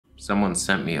Someone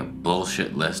sent me a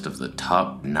bullshit list of the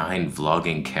top 9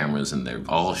 vlogging cameras and they're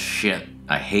all shit.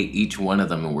 I hate each one of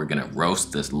them and we're gonna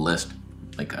roast this list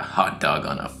like a hot dog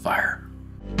on a fire.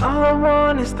 All I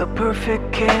want is the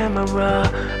perfect camera.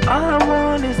 All I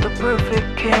want is the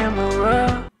perfect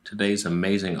camera. Today's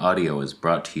amazing audio is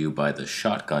brought to you by the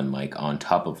shotgun mic on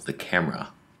top of the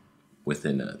camera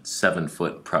within a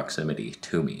 7-foot proximity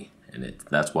to me, and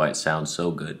that's why it sounds so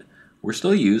good. We're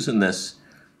still using this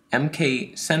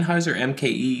Sennheiser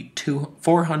MKE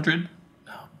 400.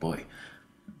 Oh boy,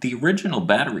 the original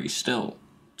battery still.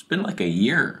 It's been like a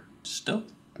year. Still,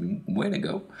 way to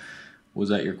go. Was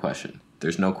that your question?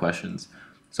 There's no questions.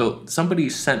 So somebody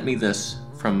sent me this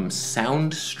from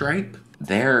Soundstripe.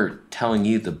 They're telling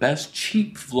you the best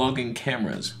cheap vlogging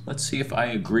cameras. Let's see if I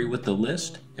agree with the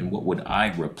list and what would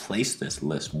I replace this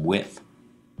list with.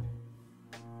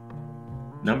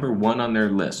 Number 1 on their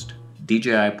list,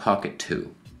 DJI Pocket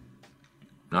 2.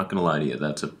 Not gonna lie to you,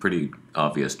 that's a pretty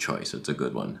obvious choice. It's a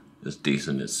good one. It's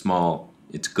decent, it's small,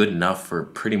 it's good enough for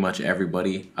pretty much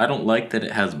everybody. I don't like that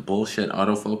it has bullshit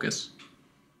autofocus.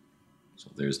 So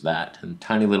there's that, and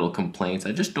tiny little complaints.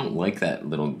 I just don't like that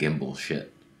little gimbal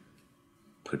shit.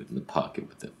 Put it in the pocket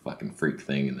with the fucking freak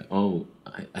thing, and oh,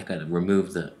 I gotta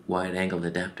remove the wide angle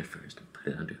adapter first and put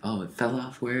it under. Oh, it fell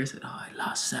off, where is it? Oh, I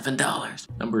lost $7.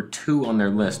 Number 2 on their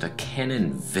list, a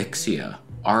Canon Vixia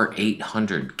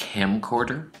R800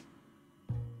 camcorder.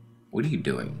 What are you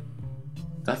doing?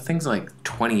 That thing's like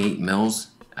 28 mils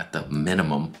at the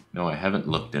minimum. No, I haven't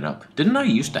looked it up. Didn't I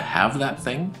used to have that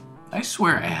thing? I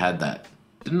swear I had that.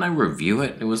 Didn't I review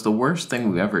it? It was the worst thing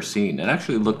we've ever seen. It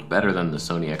actually looked better than the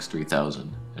Sony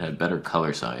X3000. It had better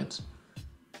color science.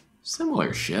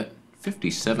 Similar shit.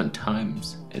 57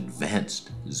 times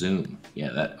advanced zoom. Yeah,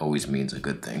 that always means a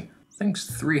good thing. Thing's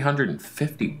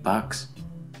 $350.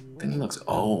 Thing looks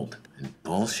old and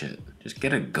bullshit. Just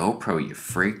get a GoPro, you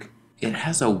freak. It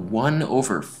has a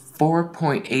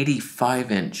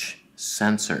 1/4.85 inch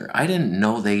sensor. I didn't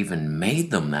know they even made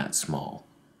them that small.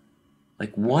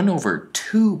 Like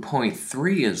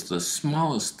 1/2.3 is the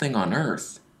smallest thing on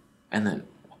Earth. And then,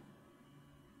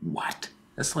 what?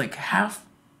 That's like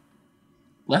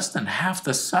less than half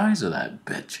the size of that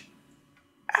bitch.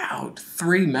 Out,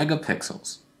 3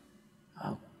 megapixels.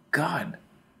 Oh God.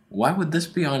 Why would this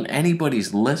be on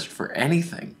anybody's list for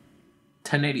anything?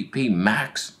 1080p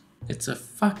max. It's a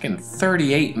fucking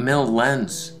 38 mil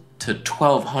lens to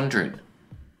 1200.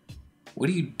 What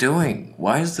are you doing?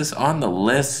 Why is this on the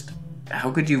list?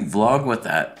 How could you vlog with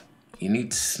that? You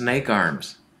need snake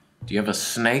arms. Do you have a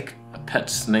snake? A pet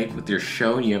snake with your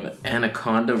show? You have an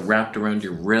anaconda wrapped around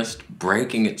your wrist,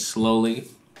 breaking it slowly,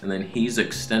 and then he's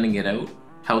extending it out?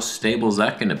 How stable is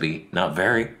that gonna be? Not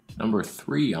very. Number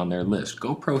 3 on their list,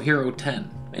 GoPro Hero 10.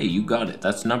 Hey, you got it.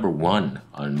 That's number 1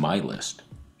 on my list.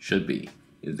 Should be.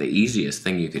 The easiest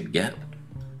thing you could get.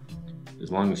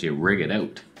 As long as you rig it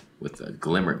out with a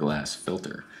glimmer glass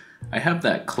filter. I have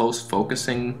that close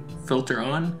focusing filter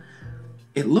on.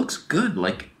 It looks good,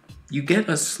 like you get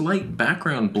a slight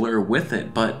background blur with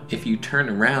it, but if you turn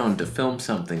around to film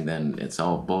something, then it's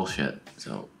all bullshit.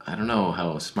 So I don't know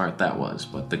how smart that was,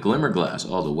 but the glimmer glass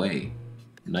all the way.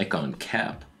 Nikon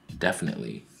cap,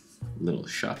 definitely. Little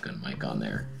shotgun mic on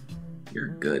there. You're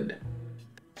good.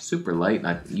 Super light,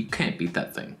 you can't beat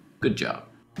that thing. Good job.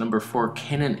 Number 4,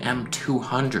 Canon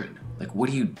M200. Like, what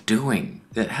are you doing?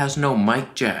 It has no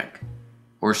mic jack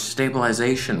or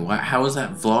stabilization. How is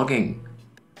that vlogging?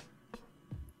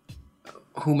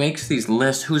 Who makes these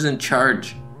lists? Who's in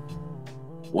charge?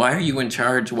 Why are you in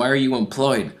charge? Why are you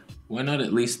employed? Why not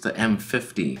at least the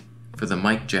M50 for the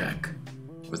mic jack?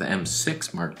 Or the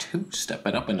M6 Mark II? Step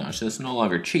it up a notch. It's no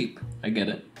longer cheap. I get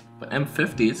it. But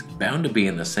M50 is bound to be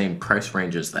in the same price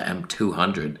range as the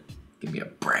M200. Give me a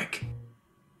break.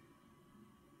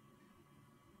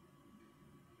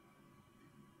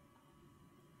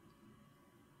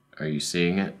 Are you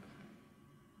seeing it?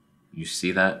 You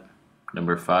see that?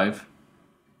 Number 5?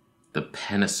 The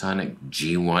Panasonic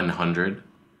G100.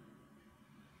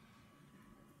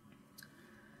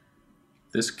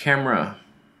 This camera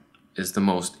is the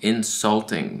most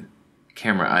insulting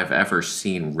camera I've ever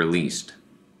seen released.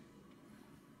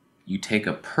 You take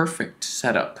a perfect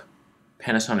setup,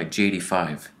 Panasonic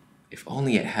G85, if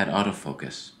only it had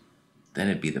autofocus, then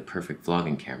it'd be the perfect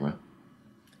vlogging camera.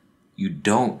 You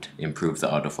don't improve the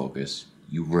autofocus,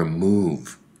 you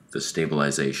remove the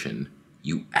stabilization,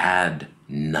 you add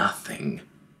nothing.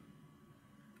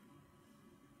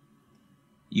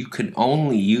 You could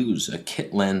only use a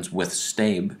kit lens with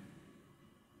stab.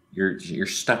 You're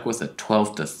stuck with a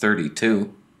 12 to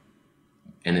 32,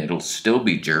 and it'll still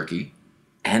be jerky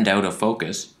and out of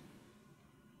focus.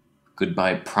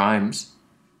 Goodbye primes.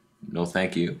 No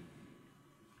thank you.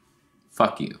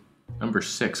 Fuck you. Number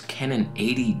 6, Canon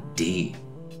 80D.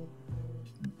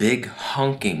 Big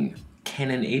honking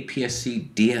Canon APS-C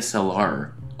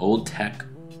DSLR. Old tech.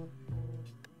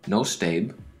 No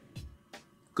stabe.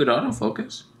 Good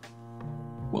autofocus.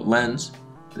 What lens?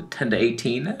 The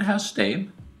 10-18, it has stabe.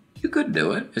 You could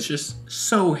do it. It's just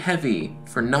so heavy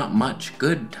for not much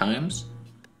good times.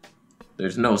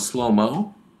 There's no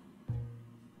slow-mo.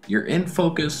 You're in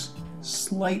focus,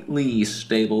 slightly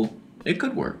stable. It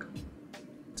could work.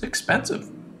 It's expensive.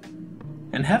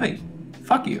 And heavy.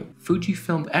 Fuck you.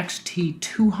 Fujifilm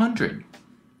X-T200.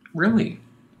 Really?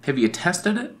 Have you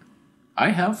tested it? I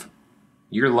have.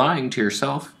 You're lying to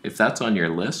yourself if that's on your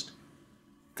list.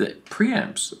 The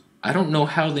preamps, I don't know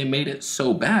how they made it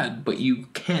so bad, but you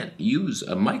can't use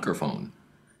a microphone.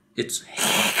 It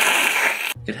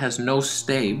has no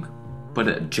stabe, but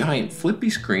a giant flippy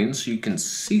screen so you can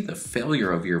see the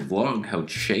failure of your vlog, how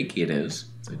shaky it is.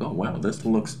 It's like, oh wow, this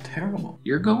looks terrible.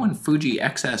 You're going Fuji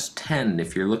XS10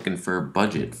 if you're looking for a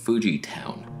budget Fuji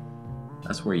town.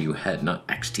 That's where you head, not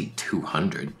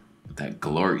XT200 with that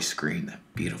glory screen, that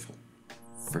beautiful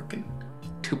freaking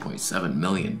 2.7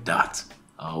 million dots.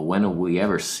 Oh, when will we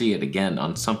ever see it again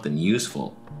on something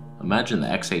useful? Imagine the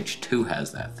XH2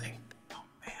 has that thing. Oh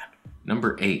man.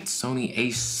 Number 8, Sony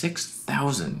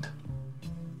a6000.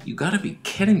 You gotta be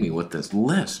kidding me with this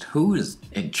list. Who is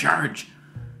in charge?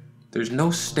 There's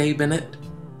no stabe in it.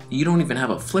 You don't even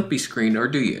have a flippy screen, or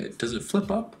do you? Does it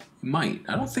flip up? It might.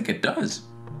 I don't think it does.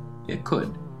 It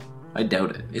could. I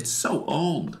doubt it. It's so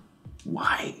old.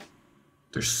 Why?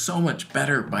 They're so much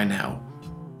better by now.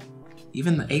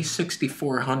 Even the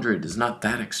A6400 is not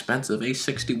that expensive,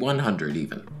 A6100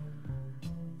 even.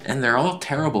 And they're all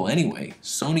terrible anyway.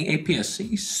 Sony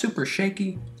APS-C, super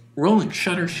shaky, rolling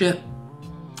shutter shit.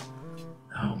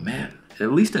 Oh man,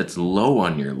 at least it's low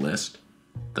on your list.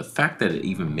 The fact that it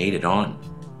even made it on.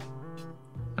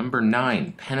 Number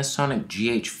 9, Panasonic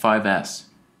GH5S.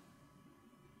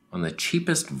 On the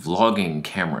cheapest vlogging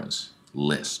cameras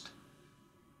list.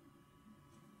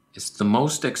 It's the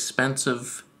most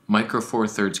expensive Micro Four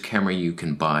Thirds camera you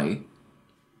can buy.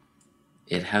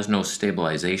 It has no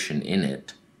stabilization in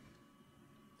it.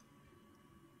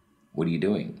 What are you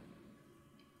doing?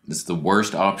 This is the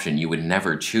worst option. You would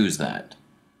never choose that.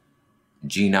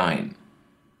 G9.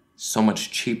 So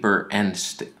much cheaper and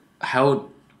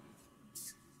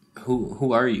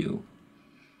who are you?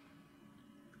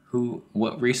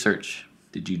 What research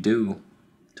did you do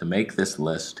to make this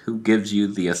list? Who gives you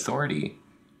the authority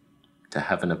to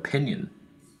have an opinion?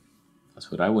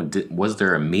 That's what I would do. Was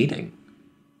there a meeting?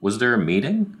 Was there a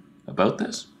meeting about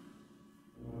this?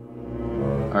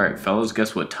 All right, fellas,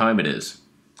 guess what time it is?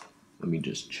 Let me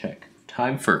just check.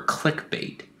 Time for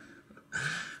clickbait.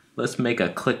 Let's make a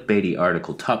clickbaity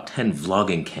article. Top 10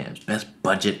 vlogging cams. Best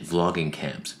budget vlogging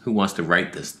cams. Who wants to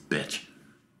write this bitch?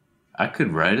 I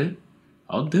could write it.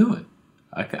 I'll do it.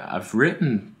 I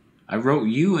wrote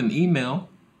you an email.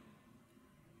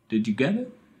 Did you get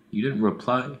it? You didn't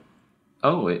reply.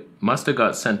 Oh, it must have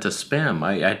got sent to spam.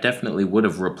 I definitely would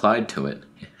have replied to it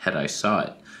had I saw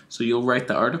it. So you'll write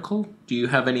the article? Do you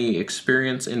have any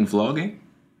experience in vlogging?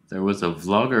 There was a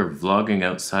vlogger vlogging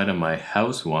outside of my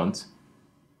house once.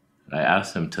 I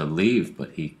asked him to leave,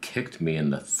 but he kicked me in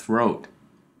the throat.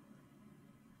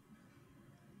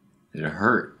 It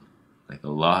hurt, like a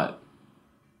lot.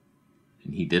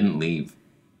 And he didn't leave.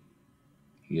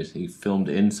 He filmed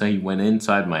inside, he went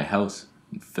inside my house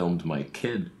and filmed my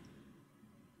kid.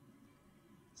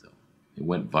 So it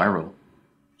went viral.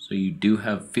 So you do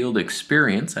have field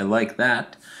experience, I like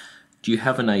that. Do you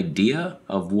have an idea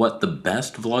of what the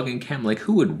best vlogging cam, like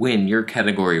who would win your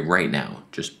category right now,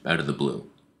 just out of the blue?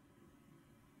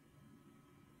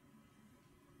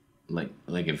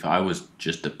 Like if I was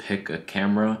just to pick a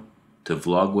camera to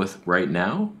vlog with right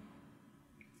now,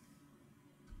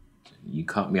 you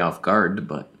caught me off guard,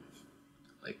 but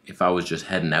like if I was just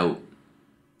heading out,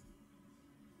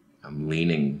 I'm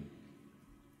leaning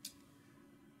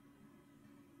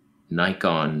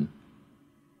Nikon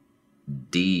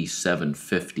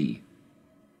D750.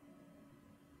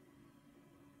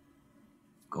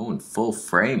 Going full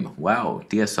frame. Wow,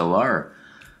 DSLR.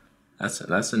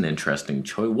 That's an interesting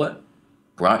choice. What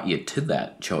brought you to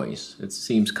that choice? It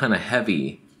seems kind of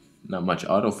heavy. Not much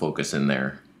autofocus in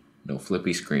there. No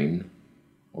flippy screen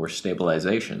or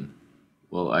stabilization.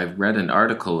 Well, I read an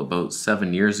article about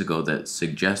 7 years ago that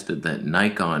suggested that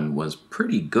Nikon was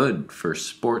pretty good for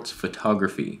sports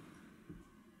photography.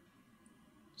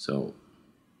 So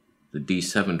the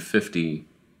D750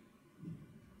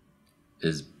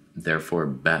 is therefore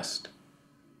best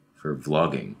for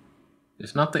vlogging.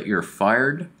 It's not that you're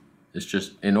fired. It's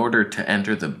just in order to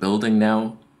enter the building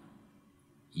now,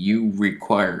 you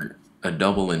require a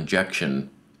double injection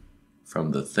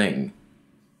from the thing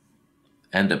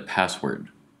and a password,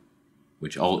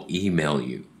 which I'll email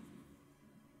you.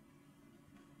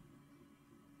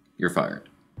 You're fired.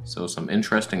 So some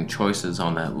interesting choices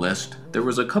on that list. There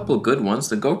was a couple good ones.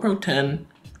 The GoPro 10,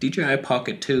 DJI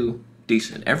Pocket 2,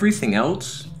 decent. Everything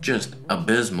else, just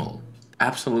abysmal.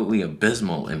 Absolutely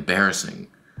abysmal, embarrassing.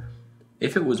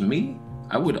 If it was me,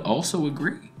 I would also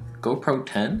agree. GoPro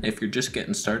 10, if you're just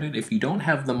getting started, if you don't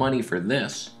have the money for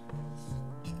this,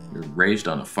 you're raised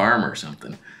on a farm or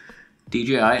something.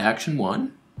 DJI Action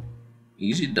 1,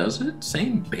 easy does it,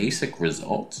 same basic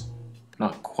results.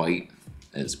 Not quite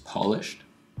as polished,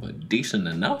 but decent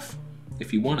enough.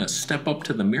 If you want to step up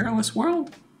to the mirrorless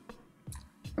world,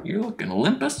 you're looking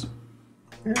Olympus.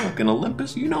 You're looking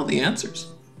Olympus, you know the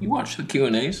answers. You watch the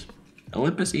Q&As.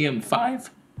 Olympus EM5,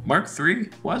 Mark III,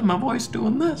 why's my voice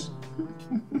doing this?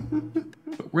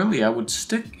 But really, I would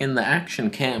stick in the action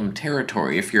cam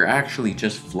territory if you're actually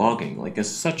just vlogging. Like, it's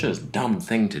such a dumb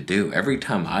thing to do. Every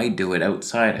time I do it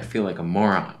outside, I feel like a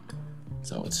moron.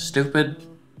 So it's stupid.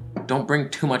 Don't bring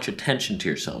too much attention to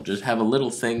yourself. Just have a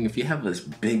little thing. If you have this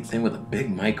big thing with a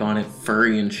big mic on it,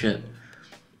 furry and shit,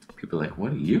 people are like,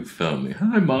 what are you filming?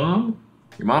 Hi, Mom.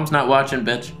 Your mom's not watching,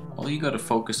 bitch. All you gotta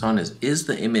focus on is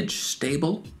the image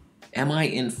stable? Am I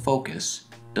in focus?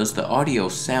 Does the audio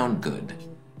sound good?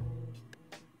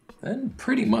 Then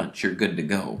pretty much you're good to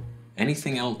go.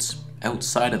 Anything else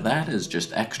outside of that is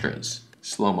just extras.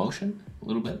 Slow motion, a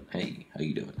little bit. Hey, how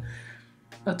you doing?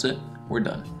 That's it, we're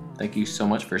done. Thank you so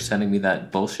much for sending me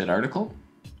that bullshit article.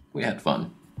 We had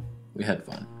fun. We had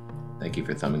fun. Thank you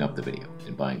for thumbing up the video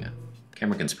and buying a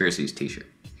Camera Conspiracies t-shirt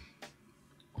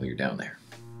while you're down there.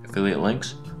 Affiliate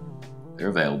links, they're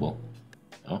available.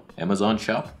 Oh, Amazon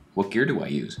shop, what gear do I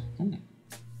use?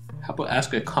 How about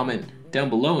ask a comment down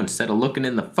below instead of looking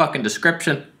in the fucking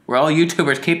description where all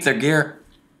YouTubers keep their gear?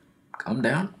 Calm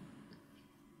down.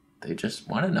 They just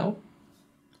want to know.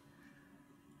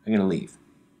 I'm gonna leave.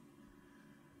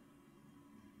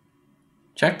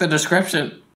 Check the description.